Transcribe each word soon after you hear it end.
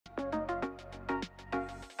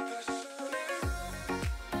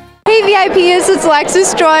Hey VIPs, it's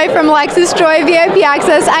Alexis Joy from Alexis Joy VIP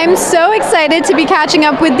Access. I'm so excited to be catching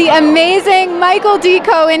up with the amazing Michael D.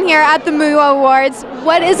 Cohen here at the MU Awards.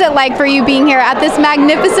 What is it like for you being here at this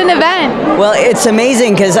magnificent event? Well, it's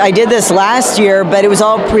amazing because I did this last year, but it was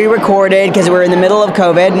all pre-recorded because we're in the middle of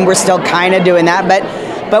COVID and we're still kind of doing that.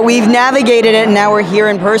 But we've navigated it and now we're here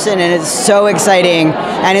in person and it's so exciting.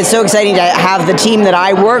 And it's so exciting to have the team that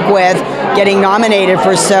I work with getting nominated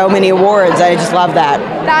for so many awards. I just love that.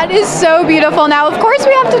 That is so beautiful. Now, of course,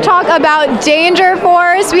 we have to talk about Danger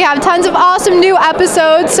Force. We have tons of awesome new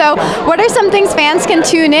episodes. So what are some things fans can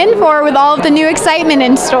tune in for with all of the new excitement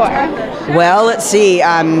in store? Well, let's see.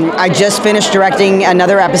 I just finished directing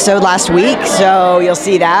another episode last week, so you'll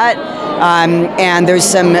see that. And there's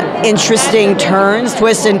some interesting turns,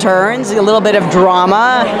 twists and turns, a little bit of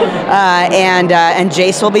drama, and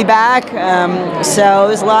Jace will be back. So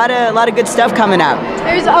there's a lot of good stuff coming up.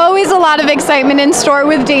 There's always a lot of excitement in store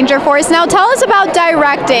with Danger Force. Now tell us about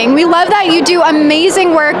directing. We love that you do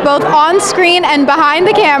amazing work both on screen and behind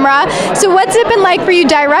the camera. So what's it been like for you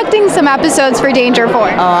directing some episodes for Danger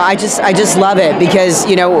Force? I just love it because,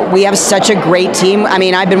 you know, we have such a great team. I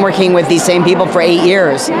mean, I've been working with these same people for 8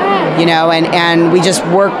 years, you know, and we just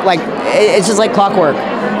work like, it's just like clockwork.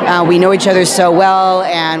 We know each other so well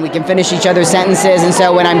and we can finish each other's sentences, and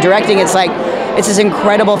so when I'm directing, it's like, it's this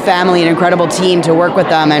incredible family, an incredible team to work with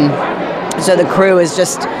them, and so the crew is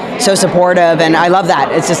just so supportive, and I love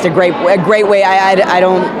that. It's just a great way.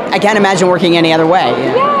 I can't imagine working any other way.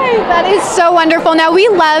 Yay, that is so wonderful. Now we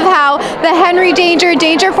love how the Henry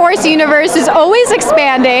Danger Force universe is always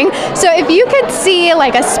expanding. So if you could see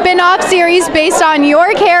like a spin-off series based on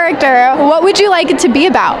your character, what would you like it to be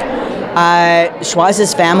about?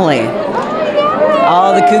 Schwoz's family.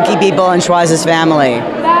 All the kooky people in Schwoz's family.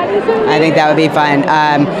 I think that would be fun.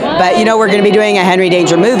 But you know, we're going to be doing a Henry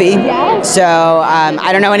Danger movie, so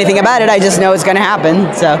I don't know anything about it. I just know it's going to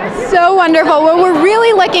happen. So wonderful. Well, we're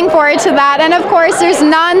really looking forward to that, and of course, there's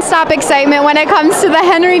non-stop excitement when it comes to the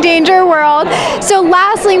Henry Danger world. So,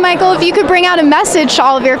 lastly, Michael, if you could bring out a message to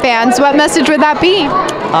all of your fans, what message would that be?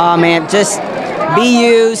 Oh man, just be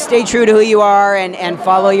you, stay true to who you are, and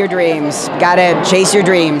follow your dreams. Gotta chase your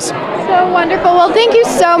dreams. So wonderful. Well, thank you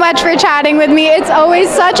so much for chatting with me. It's always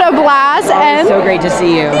such a blast. And so great to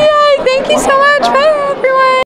see you. Yay, thank you so much. Bye.